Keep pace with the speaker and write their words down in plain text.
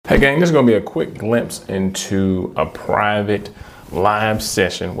gang, this is going to be a quick glimpse into a private live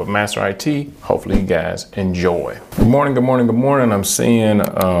session with Master IT. Hopefully you guys enjoy. Good morning, good morning, good morning. I'm seeing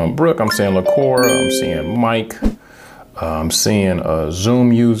Brooke, I'm seeing LaCora, I'm seeing Mike, I'm seeing a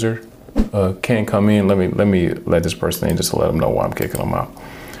Zoom user can't come in. Let me let this person in just to let them know why I'm kicking them out.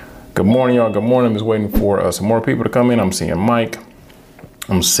 Good morning, y'all. Good morning. I'm just waiting for some more people to come in. I'm seeing Mike.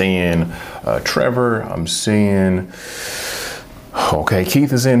 I'm seeing Trevor. I'm seeing, okay,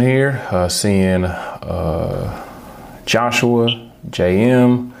 Keith is in here. Seeing Joshua,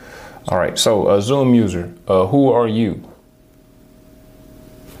 JM. All right, so Zoom user, who are you?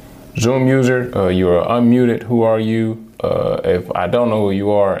 Zoom user, you are unmuted. Who are you? If I don't know who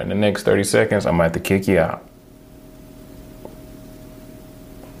you are in the next 30 seconds, I'm gonna have to kick you out.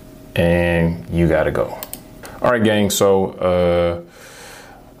 And you gotta go. All right, gang, so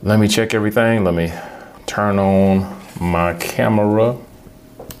let me check everything. Let me turn on my camera.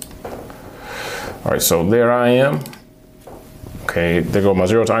 All right, so there I am. Okay, there go my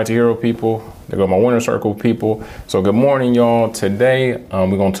Zero to IT Hero people. There go my Winner Circle people. So good morning, y'all. Today,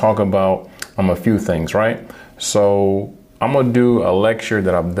 we're gonna talk about a few things, right? So I'm gonna do a lecture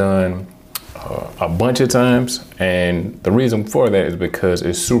that I've done a bunch of times, and the reason for that is because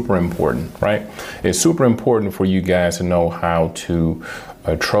it's super important, right? It's super important for you guys to know how to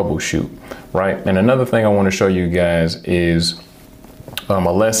troubleshoot, right? And another thing I want to show you guys is a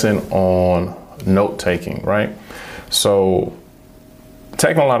lesson on note taking, right? So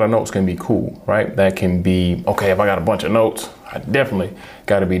taking a lot of notes can be cool, right? That can be, okay, if I got a bunch of notes, I definitely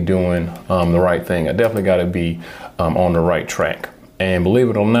got to be doing the right thing. I definitely got to be on the right track. And believe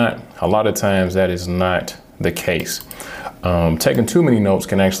it or not, a lot of times that is not the case. Taking too many notes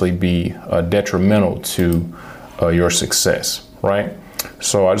can actually be detrimental to your success, right?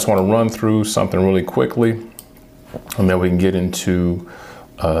 So I just want to run through something really quickly, and then we can get into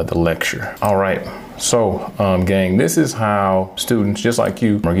the lecture. All right. So, gang, this is how students just like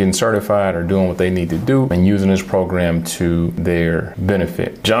you are getting certified or doing what they need to do and using this program to their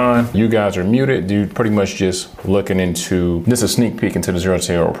benefit. John, you guys are muted. You're pretty much just looking into, this is a sneak peek into the Zero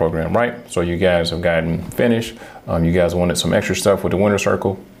to Hero program, right? So you guys have gotten finished. You guys wanted some extra stuff with the Winner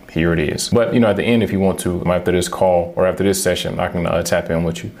Circle. Here it is. But, at the end, if you want to, after this call or after this session, I can tap in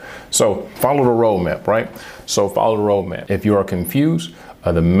with you. So follow the roadmap, right? So follow the roadmap. If you are confused,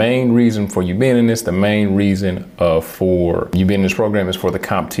 the main reason for you being in this, the main reason for you being in this program is for the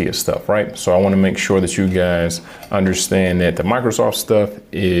CompTIA stuff, right? So I want to make sure that you guys understand that the Microsoft stuff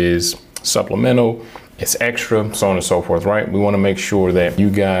is supplemental, it's extra, so on and so forth, right? We want to make sure that you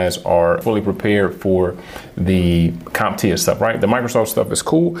guys are fully prepared for the CompTIA stuff, right? The Microsoft stuff is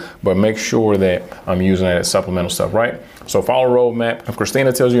cool, but make sure that I'm using that as supplemental stuff, right? So follow roadmap. If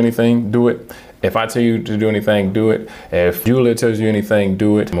Christina tells you anything, do it. If I tell you to do anything, do it. If Julia tells you anything,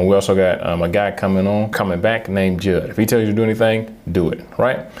 do it. And we also got a guy coming back named Judd. If he tells you to do anything, do it,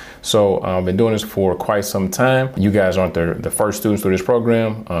 right? So I've been doing this for quite some time. You guys aren't the first students through this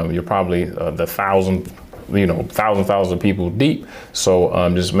program. You're probably the thousands of people deep. So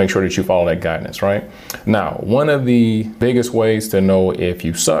just make sure that you follow that guidance, right? Now, one of the biggest ways to know if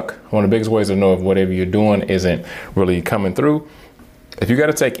you suck, one of the biggest ways to know if whatever you're doing isn't really coming through, if you got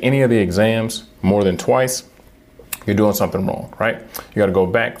to take any of the exams more than twice, you're doing something wrong, right? You got to go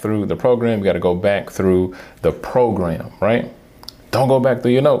back through the program. You got to go back through the program, right? Don't go back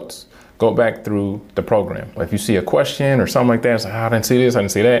through your notes. Go back through the program. If you see a question or something like that, it's like, I didn't see this, I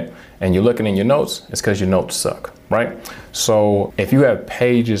didn't see that, and you're looking in your notes, it's because your notes suck, right? So if you have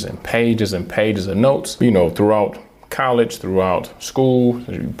pages and pages and pages of notes, throughout college, throughout school,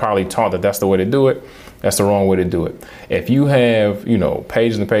 you probably taught that that's the way to do it. That's the wrong way to do it. If you have,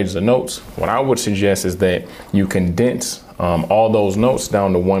 pages and pages of notes, what I would suggest is that you condense all those notes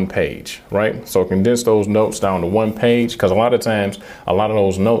down to one page, right? So condense those notes down to one page, because a lot of times, a lot of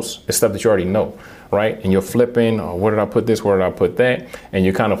those notes is stuff that you already know, right? And you're flipping, where did I put this? Where did I put that? And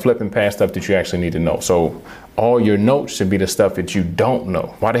you're kind of flipping past stuff that you actually need to know. So all your notes should be the stuff that you don't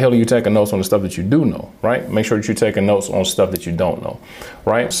know. Why the hell are you taking notes on the stuff that you do know, right? Make sure that you're taking notes on stuff that you don't know,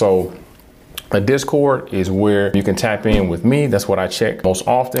 right? So a Discord is where you can tap in with me. That's what I check most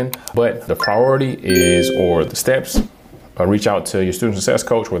often. But the priority is, or the steps, reach out to your student success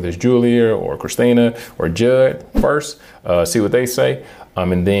coach, whether it's Julia or Christina or Judd first, see what they say,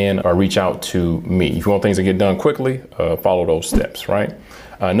 and then reach out to me. If you want things to get done quickly, follow those steps, right?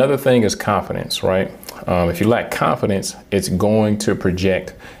 Another thing is confidence, right? If you lack confidence, it's going to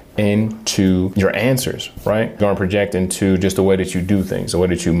project into your answers, right? You're going to project into just the way that you do things, the way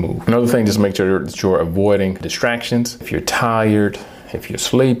that you move. Another thing, just make sure that you're avoiding distractions. If you're tired, if you're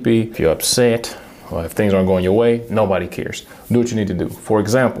sleepy, if you're upset, If things aren't going your way, nobody cares. Do what you need to do. For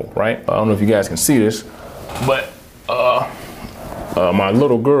example, right? I don't know if you guys can see this, but my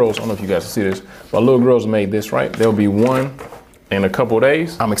little girls, I don't know if you guys can see this, my little girls made this, right? There'll be one in a couple of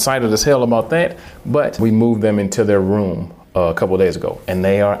days. I'm excited as hell about that, but we moved them into their room a couple of days ago, and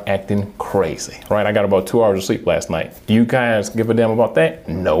they are acting crazy, right? I got about 2 hours of sleep last night. Do you guys give a damn about that?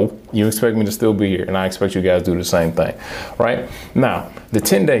 No. You expect me to still be here, and I expect you guys to do the same thing, right? Now, the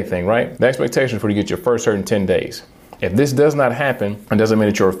 10-day thing, right? The expectation for you to get your first certain 10 days. If this does not happen, it doesn't mean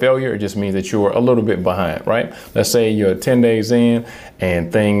that you're a failure. It just means that you're a little bit behind, right? Let's say you're 10 days in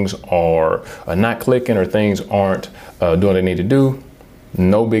and things are not clicking or things aren't doing what they need to do.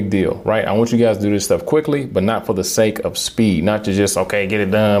 No big deal, right? I want you guys to do this stuff quickly, but not for the sake of speed, not to just, okay, get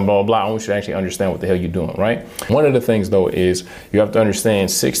it done, blah, blah, blah. I want you to actually understand what the hell you're doing, right? One of the things, though, is you have to understand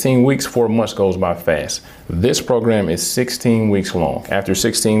 16 weeks, 4 months goes by fast. This program is 16 weeks long. After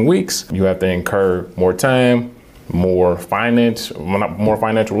 16 weeks, you have to incur more time, more financial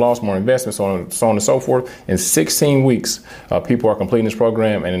loss, more investment, so on and so forth. In 16 weeks, people are completing this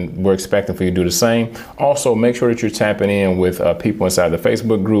program, and we're expecting for you to do the same. Also, make sure that you're tapping in with people inside the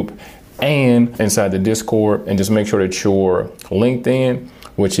Facebook group and inside the Discord, and just make sure that your LinkedIn,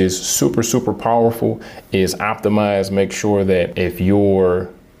 which is super, super powerful, is optimized. Make sure that if you're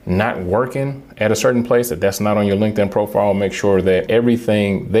not working at a certain place, that's not on your LinkedIn profile. Make sure that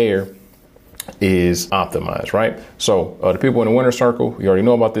everything there is optimized, right? So the people in the winner circle, you already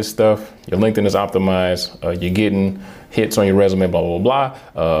know about this stuff. Your LinkedIn is optimized. You're getting hits on your resume, blah, blah,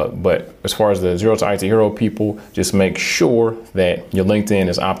 blah. But as far as the Zero to IT Hero people, just make sure that your LinkedIn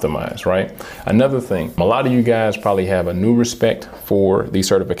is optimized, right? Another thing, a lot of you guys probably have a new respect for these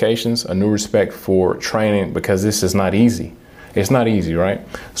certifications, a new respect for training, because this is not easy. It's not easy, right?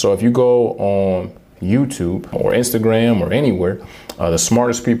 So if you go on YouTube or Instagram or anywhere, the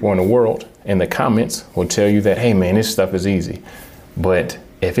smartest people in the world in the comments will tell you that, hey man, this stuff is easy. But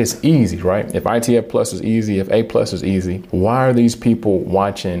if it's easy, right? If ITF Plus is easy, if A Plus is easy, why are these people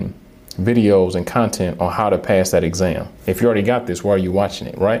watching videos and content on how to pass that exam? If you already got this, why are you watching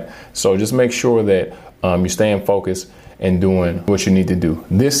it, right? So just make sure that you're staying focused and doing what you need to do.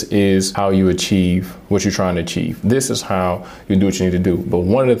 This is how you achieve what you're trying to achieve. This is how you do what you need to do. But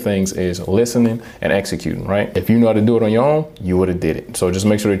one of the things is listening and executing, right? If you know how to do it on your own, you would have did it. So just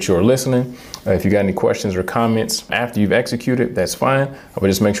make sure that you're listening. If you got any questions or comments after you've executed, that's fine. But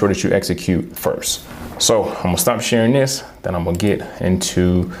just make sure that you execute first. So I'm gonna stop sharing this, then I'm gonna get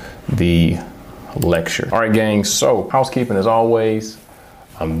into the lecture. All right, gang, so housekeeping as always.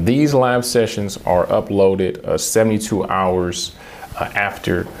 These live sessions are uploaded 72 hours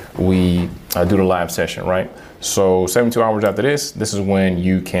after we do the live session, right? So 72 hours after this is when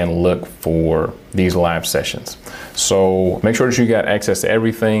you can look for these live sessions. So make sure that you got access to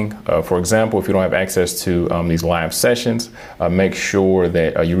everything. For example, if you don't have access to these live sessions, make sure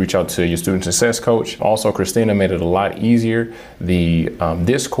that you reach out to your student success coach. Also, Christina made it a lot easier. The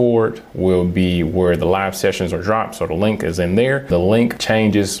Discord will be where the live sessions are dropped. So the link is in there. The link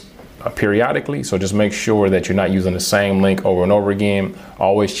changes periodically, so just make sure that you're not using the same link over and over again.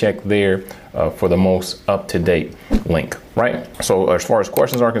 Always check there for the most up-to-date link, right? So as far as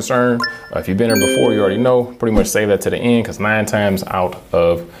questions are concerned, if you've been here before, you already know, pretty much save that to the end, because 9 times out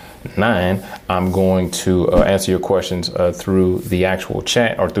of 9, I'm going to answer your questions through the actual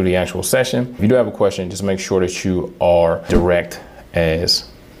chat or through the actual session. If you do have a question, just make sure that you are direct as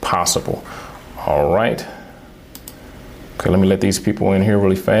possible. All right. Okay, let me let these people in here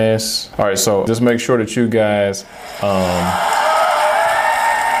really fast. All right, so just make sure that you guys,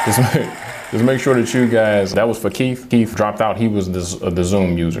 just make sure that you guys, that was for Keith. Keith dropped out, he was the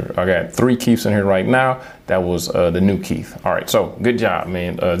Zoom user. I got 3 Keiths in here right now. That was the new Keith. All right, so good job,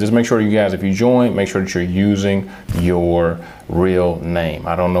 man. Just make sure you guys, if you join, make sure that you're using your real name.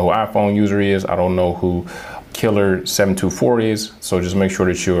 I don't know who iPhone user is. I don't know who Killer724 is. So just make sure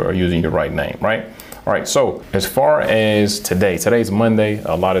that you're using your right name, right? All right, so as far as today's Monday.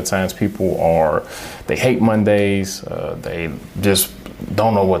 A lot of times people they hate Mondays. They just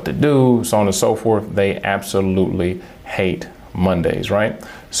don't know what to do, so on and so forth. They absolutely hate Mondays, right?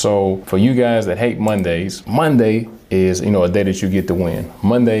 So for you guys that hate Mondays, Monday is, a day that you get to win.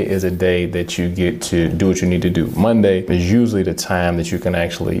 Monday is a day that you get to do what you need to do. Monday is usually the time that you can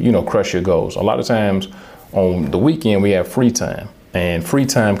actually, crush your goals. A lot of times on the weekend, we have free time. And free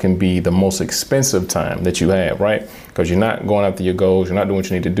time can be the most expensive time that you have, right? Because you're not going after your goals. You're not doing what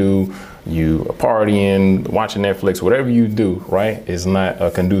you need to do. You are partying, watching Netflix, whatever you do, right, is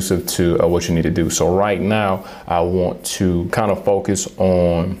not conducive to what you need to do. So right now, I want to kind of focus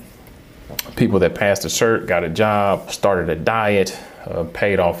on people that passed the cert, got a job, started a diet,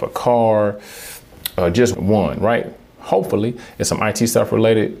 paid off a car, just one, right? Hopefully it's some IT stuff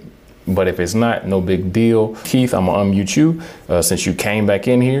related, but if it's not, no big deal. Keith, I'm gonna unmute you since you came back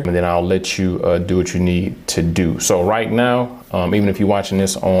in here, and then I'll let you do what you need to do. So right now, even if you're watching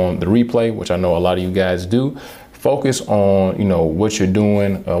this on the replay, which I know a lot of you guys do, focus on, what you're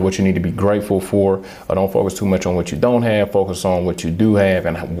doing, what you need to be grateful for. Don't focus too much on what you don't have. Focus on what you do have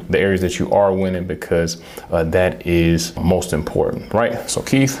and the areas that you are winning, because that is most important, right? So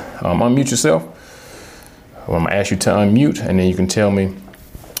Keith, unmute yourself. I'm gonna ask you to unmute, and then you can tell me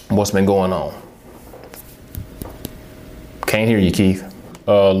what's been going on. Can't hear you, Keith.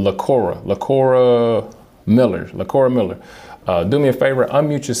 LaCora Miller. Do me a favor,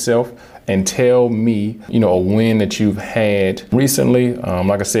 unmute yourself and tell me, a win that you've had recently.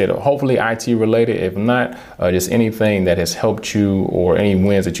 Like I said, hopefully IT related. If not, just anything that has helped you or any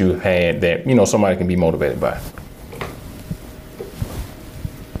wins that you've had that, somebody can be motivated by.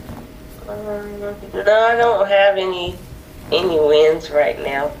 No, I don't have any wins right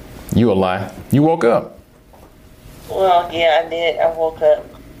now. You a lie. You woke up. Well, yeah, I did. I woke up.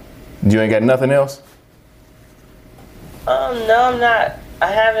 You ain't got nothing else? No, I'm not. I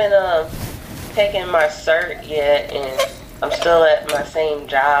haven't taken my cert yet, and I'm still at my same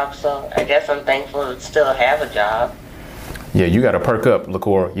job, so I guess I'm thankful to still have a job. Yeah, you got to perk up,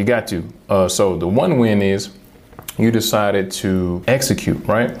 LaCora. You got to. So the one win is you decided to execute,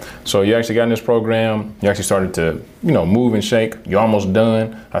 right? So you actually got in this program. You actually started to, move and shake. You're almost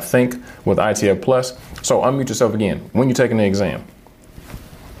done, I think, with ITF Plus. So unmute yourself again. When you taking the exam?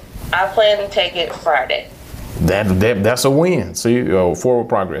 I plan to take it Friday. That's a win. See, forward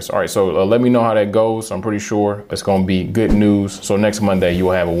progress. All right, so let me know how that goes. I'm pretty sure it's going to be good news. So next Monday, you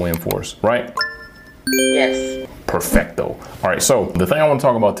will have a win for us, right? Yes. Perfecto. All right, so the thing I want to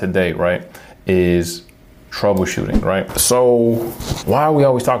talk about today, right, is troubleshooting, right? So why are we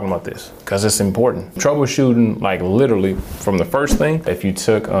always talking about this? Because it's important. Troubleshooting, like literally from the first thing, if you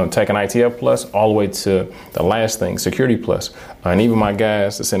took an ITF Plus all the way to the last thing, Security Plus, and even my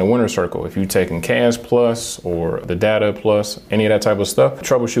guys that's in the winner circle, if you've taken CAS Plus or the Data Plus, any of that type of stuff,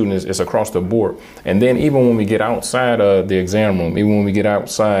 troubleshooting is across the board. And then even when we get outside of the exam room, even when we get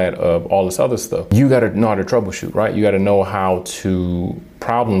outside of all this other stuff, you got to know how to troubleshoot, right? You got to know how to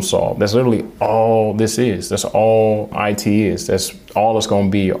problem solve. That's literally all this is. That's all IT is. That's all it's going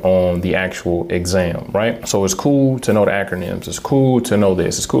to be on the actual exam, right? So it's cool to know the acronyms. It's cool to know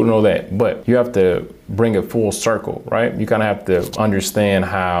this. It's cool to know that. But you have to bring it full circle, right? You kind of have to understand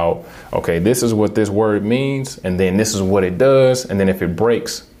how, okay, this is what this word means, and then this is what it does. And then if it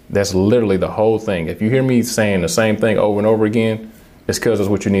breaks, that's literally the whole thing. If you hear me saying the same thing over and over again, it's because it's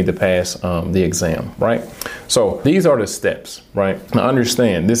what you need to pass the exam, right? So these are the steps, right? Now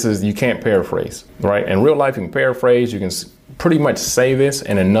understand, you can't paraphrase, right? In real life, you can paraphrase, you can pretty much say this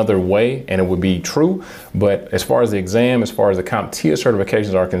in another way and it would be true. But as far as the exam, as far as the CompTIA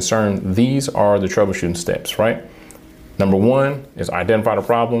certifications are concerned, these are the troubleshooting steps, right? Number one is identify the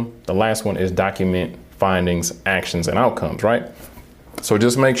problem. The last one is document findings, actions, and outcomes, right? So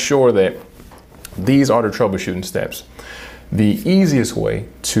just make sure that these are the troubleshooting steps. The easiest way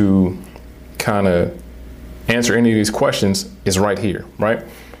to kind of answer any of these questions is right here, right?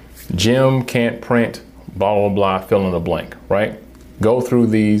 Jim can't print, blah, blah, blah, fill in the blank, right? Go through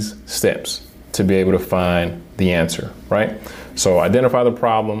these steps to be able to find the answer, right? So identify the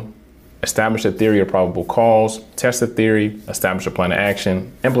problem, establish a theory of probable cause, test the theory, establish a plan of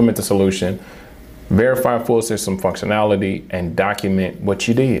action, implement the solution, verify full system functionality, and document what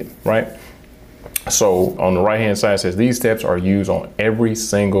you did, right? So on the right hand side, it says these steps are used on every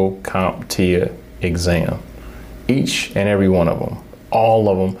single CompTIA exam. Each and every one of them, all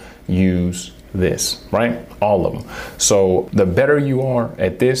of them use this, right? All of them. So the better you are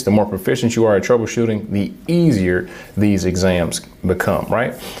at this, the more proficient you are at troubleshooting, the easier these exams become,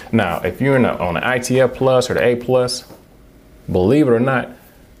 right? Now, if you're on the ITF Plus or the A Plus, believe it or not,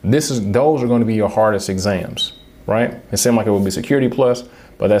 those are going to be your hardest exams, right? It seemed like it would be Security Plus,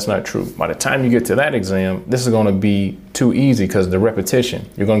 but that's not true. By the time you get to that exam, this is going to be too easy because the repetition,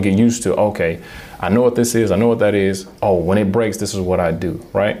 you're going to get used to, okay, I know what this is. I know what that is. Oh, when it breaks, this is what I do,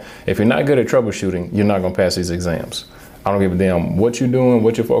 right? If you're not good at troubleshooting, you're not going to pass these exams. I don't give a damn what you're doing,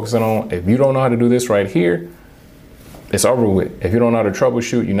 what you're focusing on. If you don't know how to do this right here, it's over with. If you don't know how to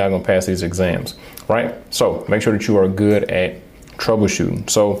troubleshoot, you're not going to pass these exams, right? So make sure that you are good at troubleshooting.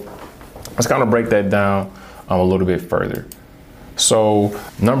 So let's kind of break that down a little bit further. So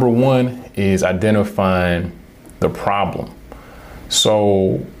number one is identifying the problem.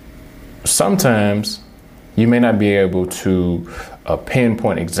 So sometimes you may not be able to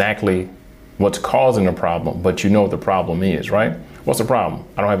pinpoint exactly what's causing the problem, but you know what the problem is, right? What's the problem?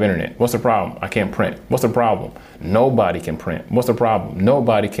 I don't have internet. What's the problem? I can't print. What's the problem? Nobody can print. What's the problem?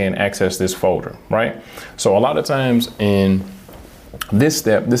 Nobody can access this folder, right? So a lot of times in this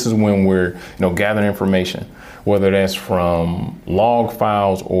step, this is when we're, gathering information, whether that's from log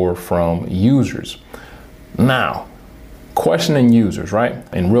files or from users. Now, questioning users, right?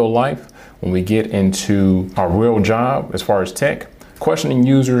 In real life, when we get into our real job as far as tech, questioning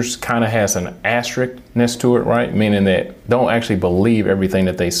users kind of has an asteriskness to it, right? Meaning that don't actually believe everything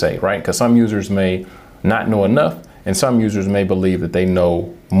that they say, right? Because some users may not know enough, and some users may believe that they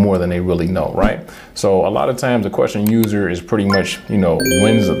know more than they really know, right? So a lot of times the question user is pretty much,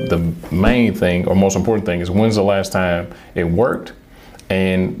 when's the main thing or most important thing is when's the last time it worked?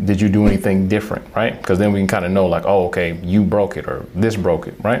 And did you do anything different, right? Because then we can kind of know like, oh, okay, you broke it or this broke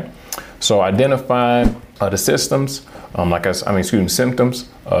it, right? So identify the systems, symptoms,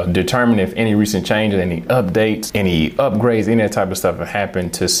 determine if any recent changes, any updates, any upgrades, any of that type of stuff have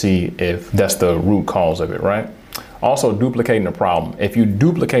happened to see if that's the root cause of it, right? Also duplicating the problem. If you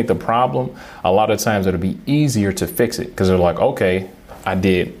duplicate the problem, a lot of times it'll be easier to fix it because they're like, okay, I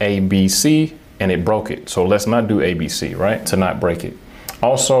did A, B, C and it broke it. So let's not do A, B, C, right? To not break it.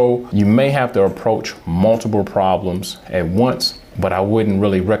 Also, you may have to approach multiple problems at once, but I wouldn't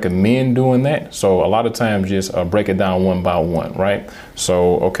really recommend doing that. So a lot of times just break it down one by one, right?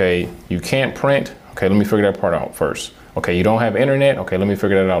 So, okay, you can't print. Okay, let me figure that part out first. Okay, you don't have internet. Okay, let me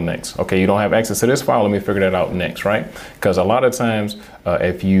figure that out next. Okay, you don't have access to this file. Let me figure that out next, right? Because a lot of times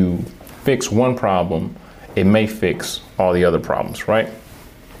if you fix one problem, it may fix all the other problems, right?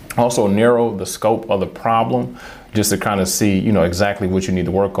 Also narrow the scope of the problem just to kind of see, exactly what you need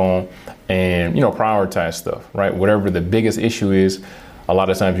to work on and, prioritize stuff, right? Whatever the biggest issue is, a lot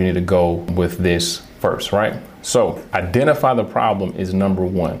of times you need to go with this first, right? So identify the problem is number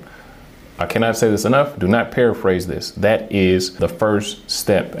one. I cannot say this enough. Do not paraphrase this. That is the first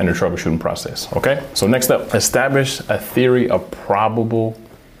step in the troubleshooting process. Okay. So next up, establish a theory of probable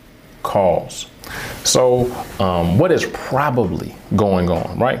cause. So what is probably going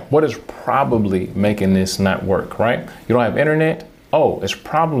on, right? What is probably making this not work, right? You don't have internet. Oh, it's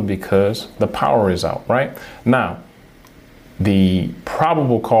probably because the power is out, right? Now, the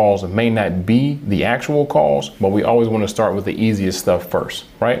probable cause may not be the actual cause, but we always want to start with the easiest stuff first,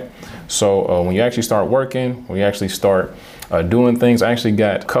 right? So when you actually start working, when you actually start doing things, I actually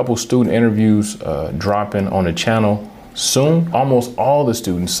got a couple student interviews dropping on the channel soon. Almost all the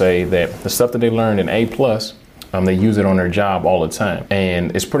students say that the stuff that they learned in A+, they use it on their job all the time.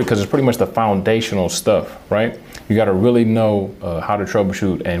 And it's pretty much the foundational stuff, right? You got to really know how to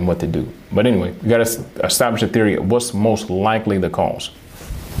troubleshoot and what to do. But anyway, you got to establish a theory of what's most likely the cause.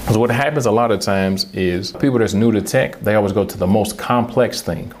 Because what happens a lot of times is people that's new to tech, they always go to the most complex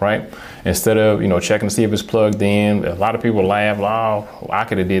thing, right? Instead of, checking to see if it's plugged in. A lot of people laugh, oh, I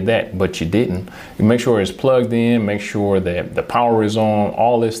could have did that, but you didn't. You make sure it's plugged in, make sure that the power is on,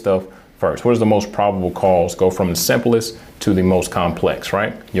 all this stuff first. What is the most probable cause? Go from the simplest to the most complex,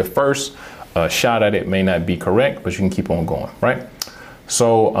 right? Your first shot at it may not be correct, but you can keep on going, right?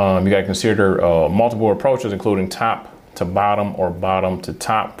 So you got to consider multiple approaches, including top to bottom or bottom to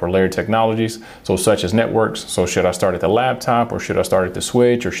top for layered technologies. So such as networks. So should I start at the laptop or should I start at the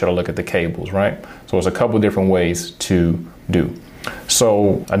switch or should I look at the cables, right? So there's a couple different ways to do.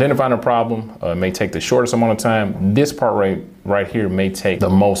 So identifying a problem may take the shortest amount of time. This part right here may take the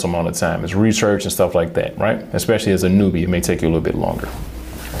most amount of time. It's research and stuff like that, right? Especially as a newbie, it may take you a little bit longer.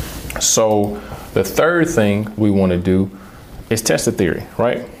 So the third thing we want to do is test the theory,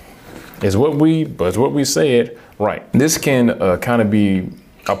 right? Is what we said, right? This can kind of be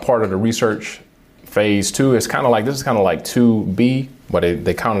a part of the research phase too. This is kind of like 2B, but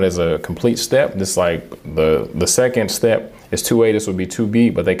they count it as a complete step. This like the second step is 2A. This would be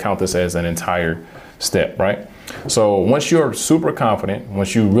 2B, but they count this as an entire step, right? So once you're super confident,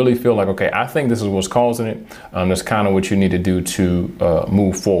 once you really feel like, okay, I think this is what's causing it, that's kind of what you need to do to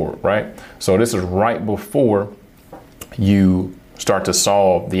move forward, right? So this is right before you start to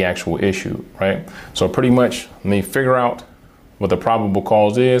solve the actual issue, right? So pretty much let me figure out what the probable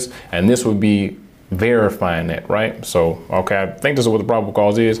cause is, and this would be verifying that, right? So, okay, I think this is what the probable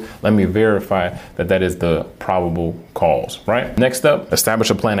cause is. Let me verify that that is the probable cause, right? Next up, establish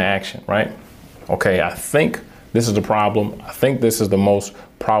a plan of action, right? Okay, I think this is the problem. I think this is the most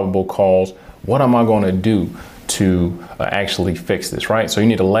probable cause. What am I going to do to actually fix this, right? So you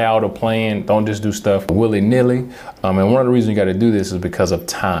need to lay out a plan. Don't just do stuff willy-nilly. And one of the reasons you got to do this is because of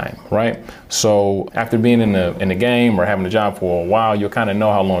time, right? So after being in the game or having a job for a while, you'll kind of know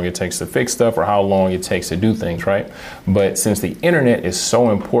how long it takes to fix stuff or how long it takes to do things, right? But since the internet is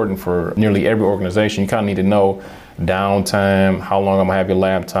so important for nearly every organization, you kind of need to know downtime, how long I'm gonna have your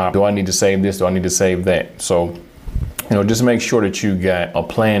laptop, do I need to save this, do I need to save that? So, just make sure that you got a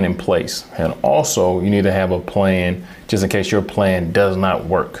plan in place. And also you need to have a plan just in case your plan does not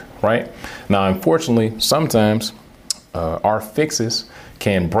work, right? Now, unfortunately, sometimes our fixes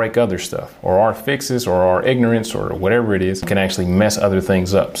can break other stuff, or our fixes or our ignorance or whatever it is can actually mess other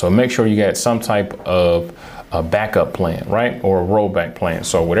things up. So make sure you got some type of a backup plan, right? Or a rollback plan.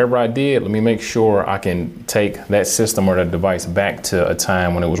 So whatever I did, let me make sure I can take that system or that device back to a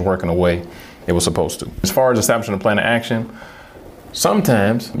time when it was working the way it was supposed to. As far as establishing a plan of action,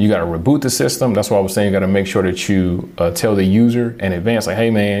 sometimes you got to reboot the system. That's why I was saying you got to make sure that you tell the user in advance, like,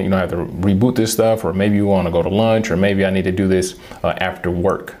 hey man, I have to reboot this stuff, or maybe you want to go to lunch, or maybe I need to do this after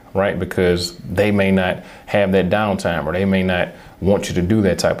work, right? Because they may not have that downtime, or they may not want you to do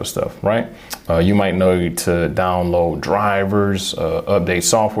that type of stuff, right? You might need to download drivers, update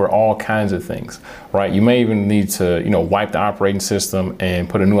software, all kinds of things, right? You may even need to, wipe the operating system and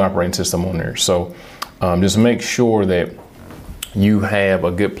put a new operating system on there. So just make sure that you have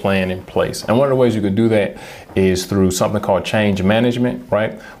a good plan in place. And one of the ways you could do that is through something called change management,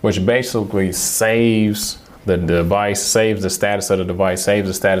 right? Which basically saves the device, saves the status of the device, saves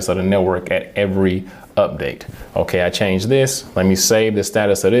the status of the network at every update. Okay, I changed this. Let me save the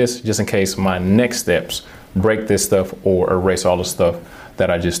status of this just in case my next steps break this stuff or erase all the stuff that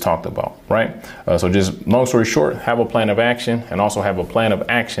I just talked about, right? So just long story short, have a plan of action, and also have a plan of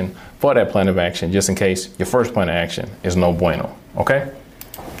action for that plan of action just in case your first plan of action is no bueno, okay?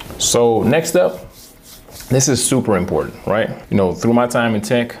 So next up, this is super important, right? Through my time in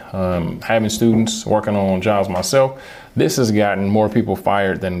tech, having students, working on jobs myself, this has gotten more people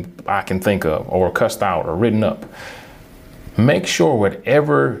fired than I can think of, or cussed out, or written up. Make sure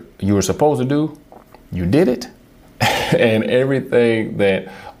whatever you were supposed to do, you did it, and everything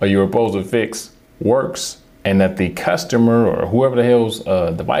that you were supposed to fix works, and that the customer or whoever the hell's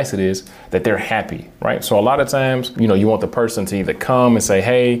device it is, that they're happy, right? So a lot of times, you want the person to either come and say,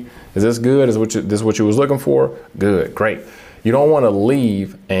 hey, is this good? Is this what you was looking for? Good, great. You don't want to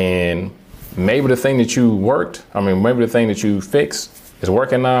leave and maybe the thing that maybe the thing that you fixed is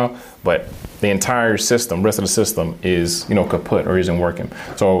working now, but the entire system, rest of the system is, kaput or isn't working.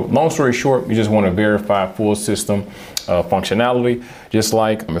 So long story short, you just want to verify full system functionality. Just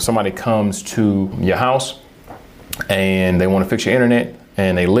like if somebody comes to your house and they want to fix your internet,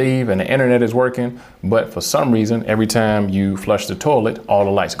 and they leave and the internet is working, but for some reason, every time you flush the toilet, all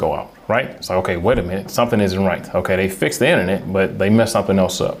the lights go out, right? It's like, okay, wait a minute, something isn't right. Okay, they fixed the internet, but they messed something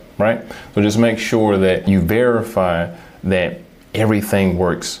else up, right? So just make sure that you verify that everything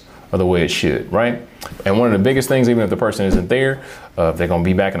works the way it should, right? And one of the biggest things, even if the person isn't there, if they're gonna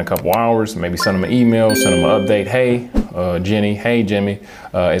be back in a couple hours, maybe send them an email, send them an update. Hey, Jenny, hey, Jimmy,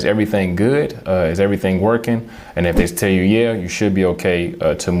 is everything good? Is everything working? And if they tell you, yeah, you should be okay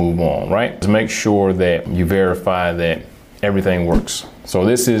to move on, right? Just make sure that you verify that everything works. So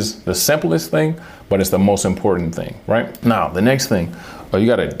this is the simplest thing, but it's the most important thing, right? Now, the next thing, you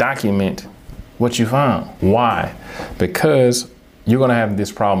gotta document what you found. Why? Because you're going to have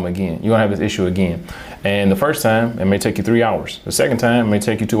this problem again. You're going to have this issue again. And the first time, it may take you 3 hours. The second time, it may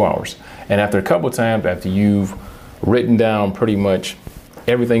take you 2 hours. And after a couple of times, after you've written down pretty much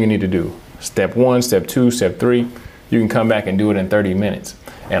everything you need to do, step 1, step 2, step 3, you can come back and do it in 30 minutes.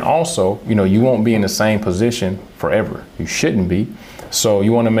 And also, you won't be in the same position forever. You shouldn't be. So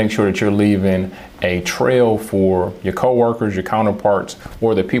you want to make sure that you're leaving a trail for your coworkers, your counterparts,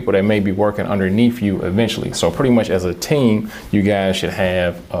 or the people that may be working underneath you eventually. So pretty much as a team, you guys should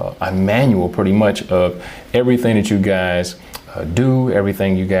have a manual pretty much of everything that you guys do,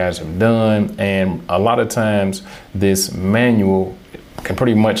 everything you guys have done. And a lot of times this manual can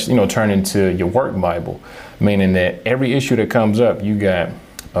pretty much, turn into your work Bible, meaning that every issue that comes up, you got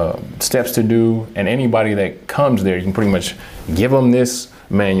steps to do, and anybody that comes there, you can pretty much give them this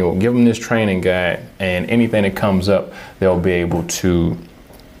manual, give them this training guide, and anything that comes up, they'll be able to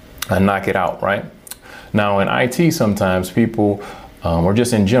knock it out, right? Now in IT, sometimes people, or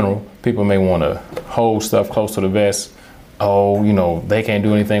just in general, people may want to hold stuff close to the vest. Oh, they can't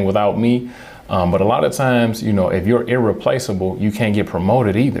do anything without me. But a lot of times, if you're irreplaceable, you can't get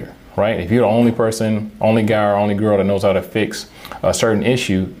promoted either, right? If you're the only person, only guy or only girl that knows how to fix a certain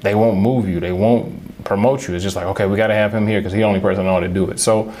issue, they won't move you. They won't promote you. It's just like, okay, we got to have him here because he's the only person that knows how to do it.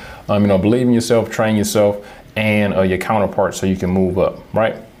 So, believe in yourself, train yourself and your counterparts so you can move up,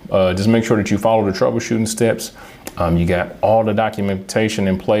 right? Just make sure that you follow the troubleshooting steps. You got all the documentation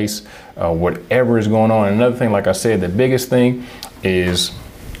in place, whatever is going on. Another thing, like I said, the biggest thing is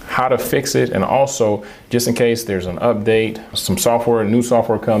how to fix it, and also just in case there's an update, some software, new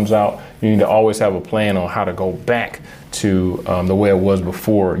software comes out, you need to always have a plan on how to go back to the way it was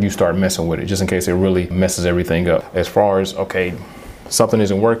before you start messing with it, just in case it really messes everything up. As far as, okay, something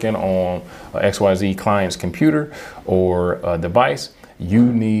isn't working on XYZ client's computer or device, you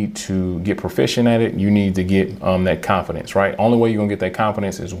need to get proficient at it. You need to get that confidence, right? Only way you're gonna get that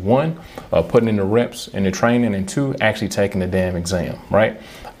confidence is one, putting in the reps in the training, and two, actually taking the damn exam, right?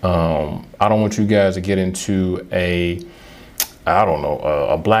 I don't want you guys to get into a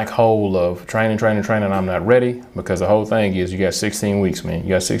black hole of training, I'm not ready, because the whole thing is you got 16 weeks, man. You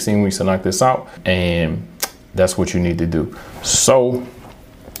got 16 weeks to knock this out, and that's what you need to do. So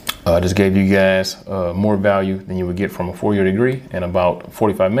I just gave you guys more value than you would get from a 4-year degree in about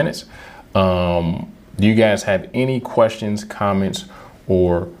 45 minutes. Do you guys have any questions, comments,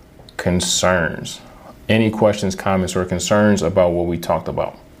 or concerns? Any questions, comments, or concerns about what we talked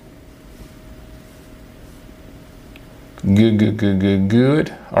about?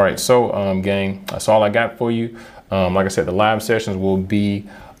 Good. All right, so gang, that's all I got for you. Like I said, the live sessions will be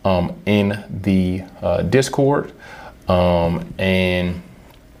in the Discord, and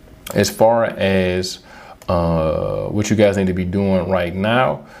as far as what you guys need to be doing right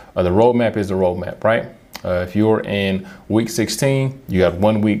now, the roadmap is the roadmap, right? If you're in week 16, you got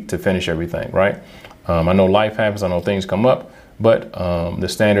 1 week to finish everything, right? I know life happens, I know things come up, but the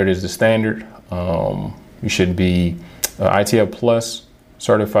standard is the standard. You should be ITF Plus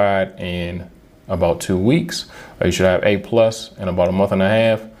certified in about 2 weeks. You should have A Plus in about a month and a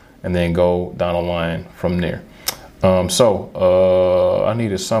half, and then go down the line from there. So I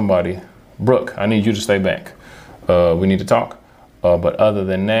needed somebody. Brooke, I need you to stay back. We need to talk. But other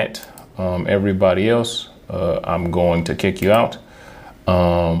than that, everybody else, I'm going to kick you out.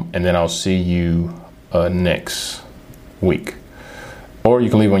 And then I'll see you next week. Or you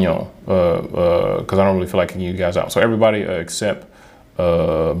can leave on your own, because I don't really feel like kicking you guys out. So everybody except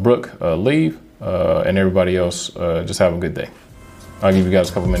Brooke, leave, and everybody else, just have a good day. I'll give you guys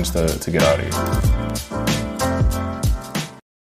a couple minutes to get out of here.